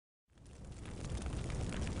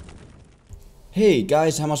Hey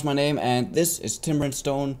guys, Hammer's my name, and this is Timber and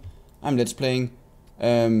Stone. I'm Let's Playing.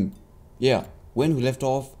 Yeah, when we left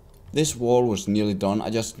off, this wall was nearly done.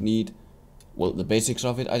 I just need, well, the basics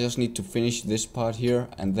of it. I just need to finish this part here,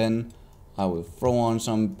 and then I will throw on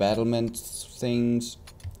some battlement things,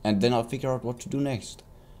 and then I'll figure out what to do next,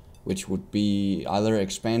 which would be either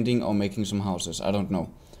expanding or making some houses. I don't know.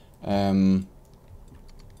 By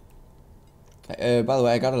the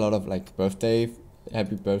way, I got a lot of like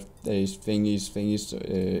happy birthdays thingies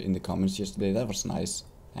in the comments yesterday. That was nice.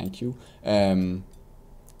 Thank you. I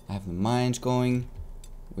have the mines going,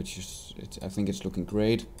 which is I think it's looking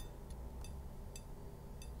great.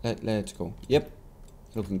 Let's go. Yep,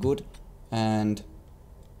 looking good. And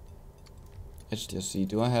let's just see.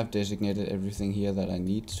 Do I have designated everything here that I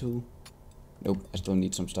need to? Nope. I still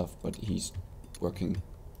need some stuff, but he's working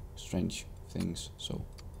strange things. So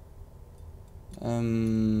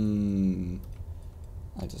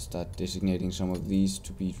I'll just start designating some of these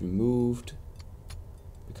to be removed,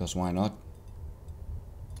 because why not?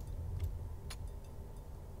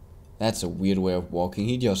 That's a weird way of walking.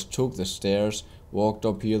 He just took the stairs, walked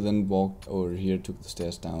up here, then walked over here, took the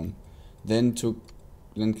stairs down, then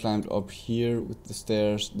climbed up here with the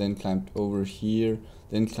stairs, then climbed over here,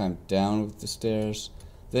 then climbed down with the stairs,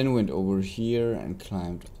 then went over here and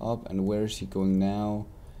climbed up. And where is he going now?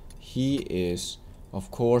 He is,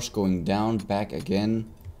 of course, going down back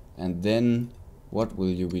again. And then what will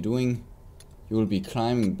you be doing? You will be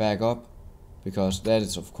climbing back up, because that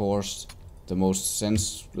is, of course, the most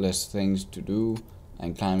senseless things to do.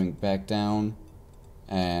 And climbing back down,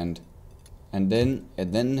 and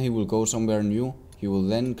then he will go somewhere new. He will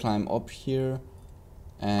then climb up here,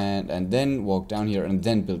 and then walk down here, and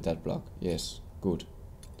then build that block. Yes, good.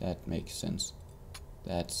 That makes sense.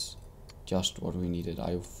 That's just what we needed.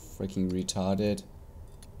 Are you freaking retarded?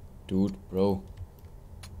 Dude, bro.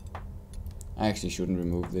 I actually shouldn't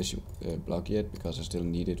remove this block yet, because I still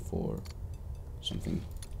need it for something.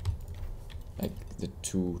 Like the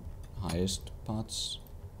two highest parts.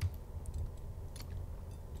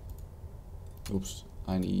 Oops,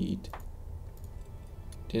 I need...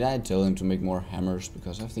 Did I tell him to make more hammers?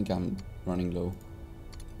 Because I think I'm running low.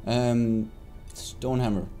 Stone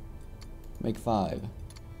hammer. Make 5.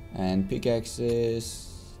 And pickaxes.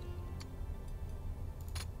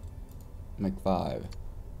 Make 5.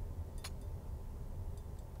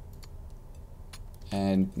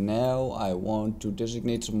 And now I want to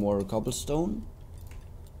designate some more cobblestone.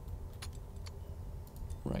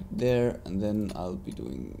 Right there, and then I'll be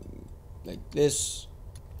doing like this.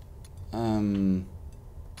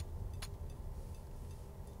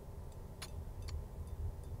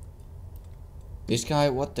 This guy,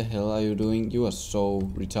 what the hell are you doing? You are so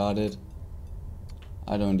retarded.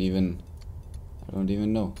 I don't even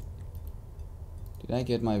know. Did I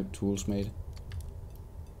get my tools made?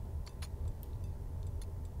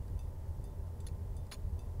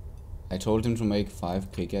 I told him to make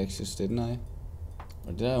 5 pickaxes, didn't I?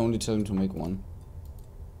 Or did I only tell him to make 1?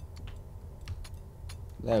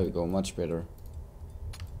 There we go, much better.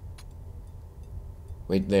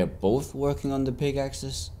 Wait, they're both working on the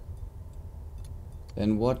pickaxes?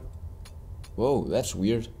 Then what? Whoa, that's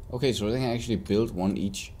weird. Okay, so they can actually build 1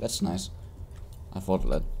 each. That's nice. I thought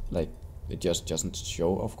that, like, it just doesn't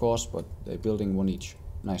show, of course, but they're building 1 each.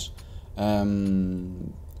 Nice.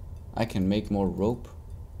 I can make more rope.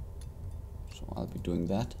 So I'll be doing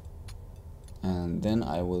that. And then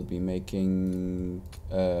I will be making...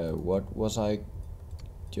 what was I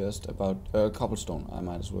just about? Cobblestone. I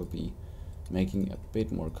might as well be making a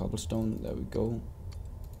bit more cobblestone. There we go.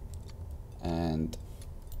 And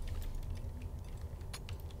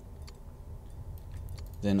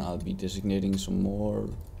then I'll be designating some more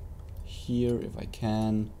here if I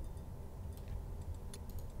can.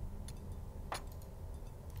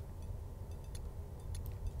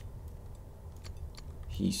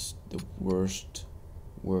 He's the worst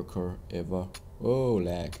worker ever. Oh,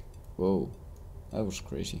 lag. Whoa, that was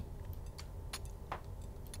crazy.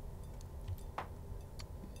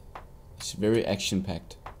 It's very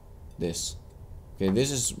action-packed. This. Okay,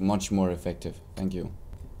 this is much more effective. Thank you.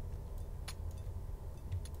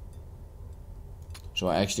 So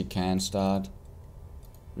I actually can start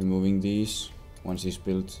removing these once he's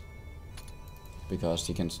built, because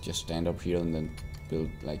he can just stand up here and then build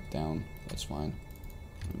like down. That's fine.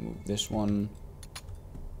 Remove this one.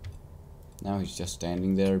 Now he's just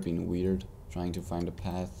standing there being weird, trying to find a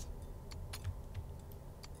path.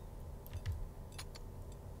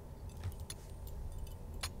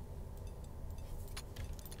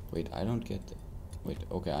 Wait, I don't get the... Wait,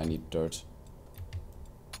 okay, I need dirt.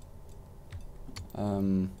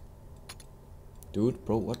 Dude,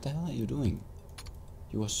 bro, what the hell are you doing?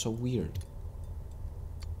 You are so weird.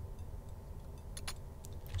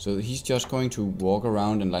 So he's just going to walk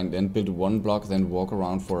around and like then build one block, then walk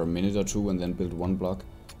around for a minute or two and then build one block.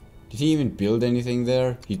 Did he even build anything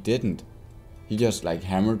there? He didn't. He just like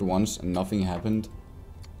hammered once and nothing happened.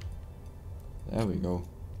 There we go.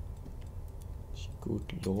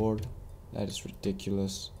 Good lord. That is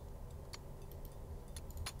ridiculous.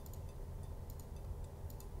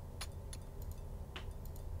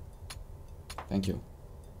 Thank you.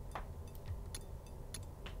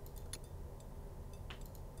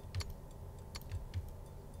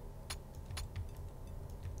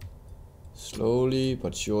 Slowly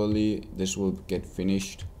but surely this will get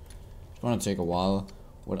finished. It's gonna take a while.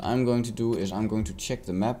 What I'm going to do is I'm going to check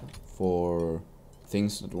the map for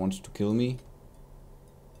things that wants to kill me.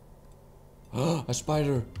 A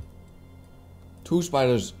spider! 2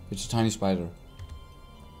 spiders! It's a tiny spider.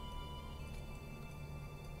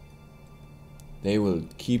 They will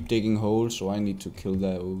keep digging holes, so I need to kill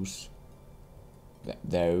those.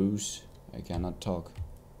 Those. I cannot talk.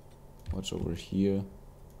 What's over here?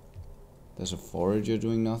 There's a forager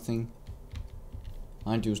doing nothing.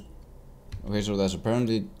 Aren't you... Okay, so there's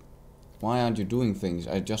apparently... Why aren't you doing things?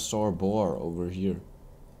 I just saw a boar over here.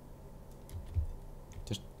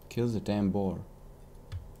 Just kill the damn boar.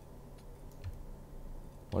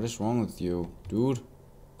 What is wrong with you? Dude,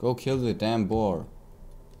 go kill the damn boar.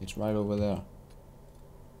 It's right over there.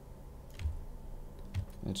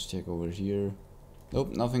 Let's check over here.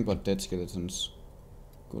 Nope, nothing but dead skeletons.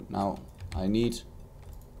 Good, now I need...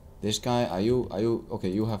 This guy, are you, okay,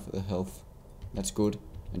 you have the health. That's good.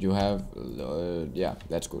 And you have, yeah,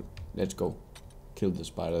 that's good. Let's go. Kill the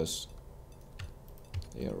spiders.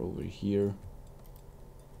 They are over here.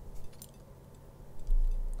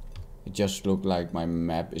 It just looked like my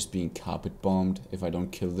map is being carpet bombed if I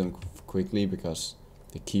don't kill them quickly because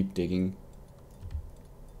they keep digging.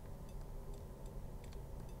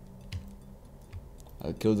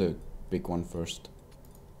 I'll kill the big one first.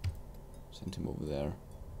 Send him over there.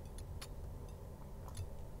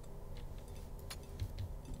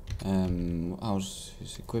 How's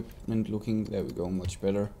his equipment looking? There we go, much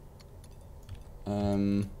better.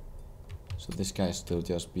 So this guy's still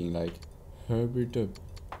just being like, hurry up.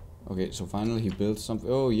 Okay, so finally he built something.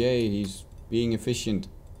 Oh yay, he's being efficient,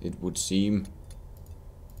 it would seem.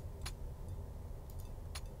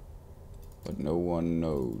 But no one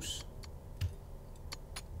knows.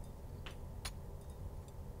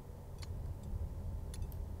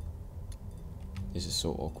 This is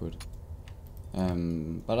so awkward.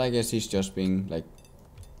 But I guess he's just being like...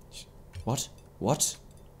 What? What?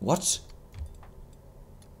 What?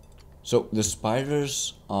 So the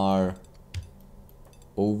spiders are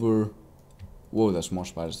over... Whoa, there's more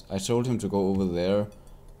spiders. I told him to go over there,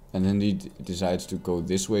 and then he decides to go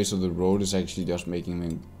this way, so the road is actually just making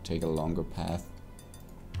him take a longer path.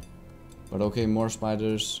 But okay, more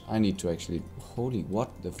spiders. I need to actually... Holy,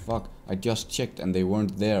 what the fuck? I just checked and they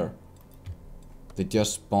weren't there. They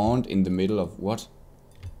just spawned in the middle of what?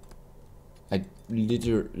 I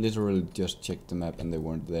literally just checked the map and they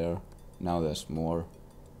weren't there. Now there's more.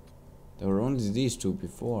 There were only these 2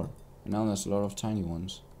 before. And now there's a lot of tiny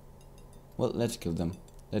ones. Well, let's kill them.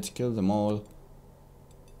 Let's kill them all.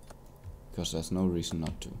 Because there's no reason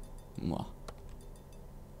not to. Mwah.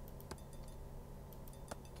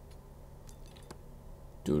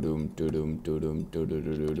 Dudum dudum dudum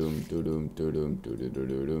dudum dudum dudum dudum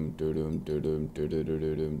dudum dudum dudum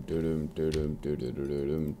dudum dudum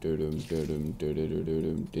dudum dudum dudum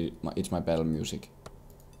dudum. It's my battle music.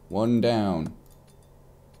 1 down.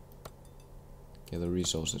 Gather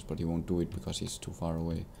resources, but he won't do it because he's too far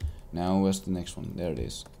away. Now where's the next one? There it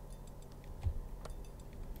is.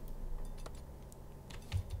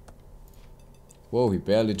 Whoa, he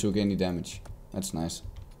barely took any damage. That's nice.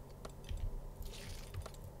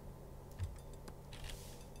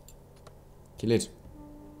 Kill it.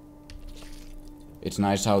 It's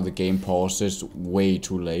nice how the game pauses way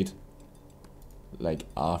too late. Like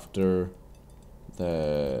after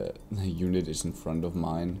the unit is in front of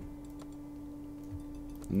mine.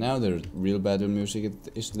 Now the real battle music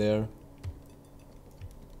is there.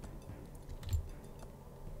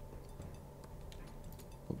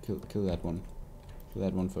 Oh, kill that one. Kill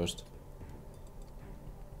that one first.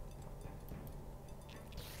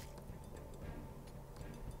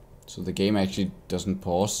 So the game actually doesn't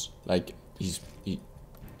pause. Like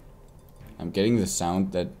I'm getting the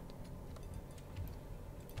sound that...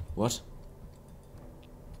 What?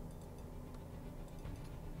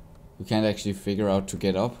 You can't actually figure out to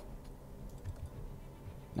get up.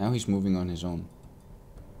 Now he's moving on his own.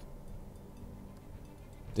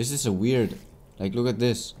 This is a weird... Like, look at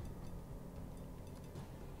this.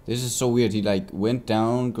 This is so weird. He like went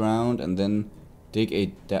down ground and then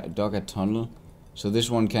dug a tunnel. So this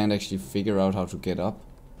one can't actually figure out how to get up.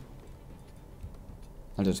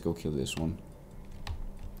 I'll just go kill this one.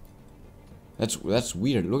 That's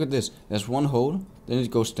weird. Look at this. There's one hole, then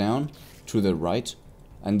it goes down to the right,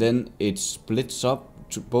 and then it splits up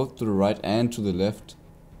to both to the right and to the left.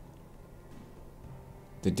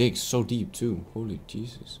 They dig so deep too. Holy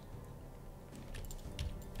Jesus.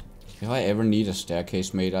 If I ever need a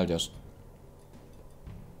staircase made, I'll just...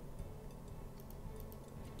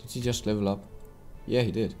 Did he just level up? Yeah,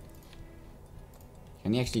 he did.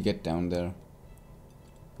 Can he actually get down there?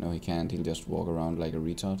 No, he can't. He'll just walk around like a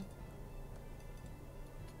retard.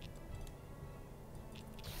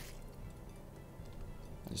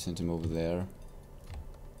 I sent him over there.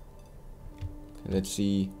 Okay, let's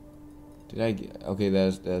see. Okay,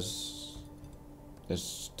 there's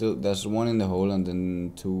one in the hole and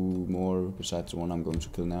then two more besides the one I'm going to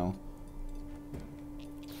kill now.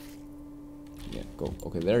 Yeah, go.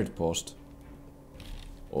 Okay, there it paused.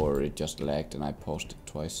 Or it just lagged and I paused it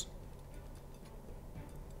twice.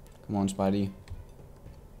 Come on, Spidey.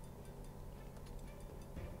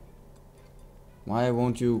 Why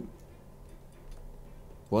won't you...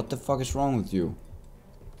 What the fuck is wrong with you?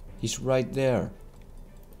 He's right there.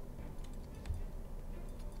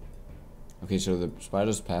 Okay, so the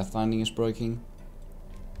spider's pathfinding is breaking.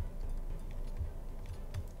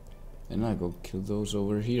 Then I go kill those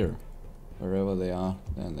over here. Wherever they are.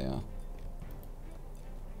 There they are.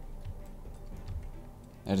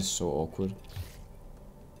 That is so awkward.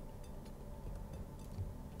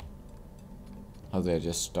 How they're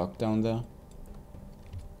just stuck down there.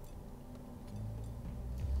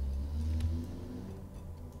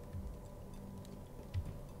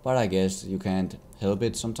 But I guess you can't help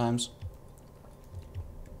it sometimes.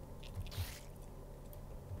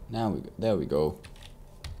 There we go.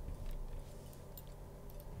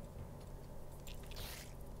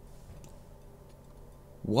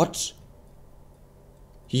 What?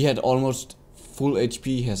 He had almost full HP,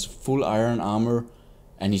 he has full iron armor,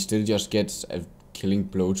 and he still just gets a killing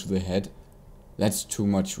blow to the head. That's too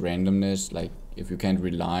much randomness. Like, if you can't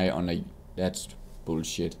rely on a... That's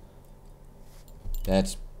bullshit.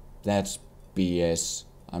 That's BS.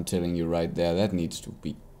 I'm telling you right there, that needs to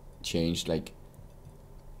be changed. Like,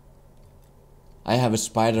 I have a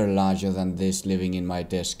spider larger than this living in my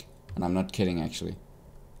desk, and I'm not kidding actually.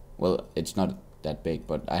 Well, it's not that big,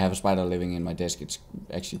 but I have a spider living in my desk. It's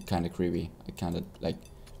actually kind of creepy. I kind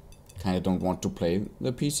of don't want to play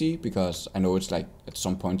the PC because I know it's like at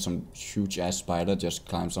some point some huge ass spider just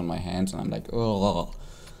climbs on my hands and I'm like, oh.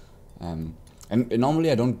 And normally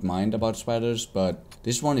I don't mind about spiders, but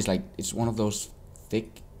this one is like, it's one of those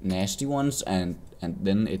thick, nasty ones, and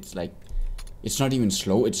then it's like, it's not even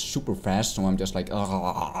slow, it's super fast, so I'm just like,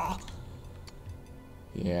 ah.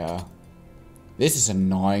 Yeah. This is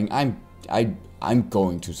annoying. I'm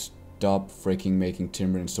going to stop freaking making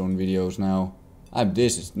timber and stone videos now. I'm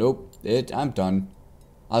done.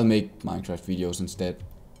 I'll make Minecraft videos instead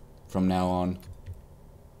from now on.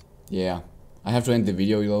 Yeah. I have to end the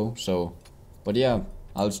video though, so... But yeah,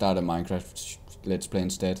 I'll start a Minecraft Let's Play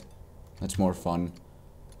instead. That's more fun.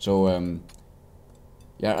 So,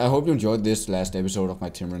 yeah, I hope you enjoyed this last episode of my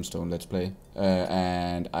Timber and Stone Let's Play.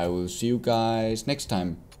 And I will see you guys next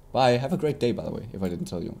time. Bye. Have a great day, by the way, if I didn't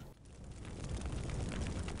tell you.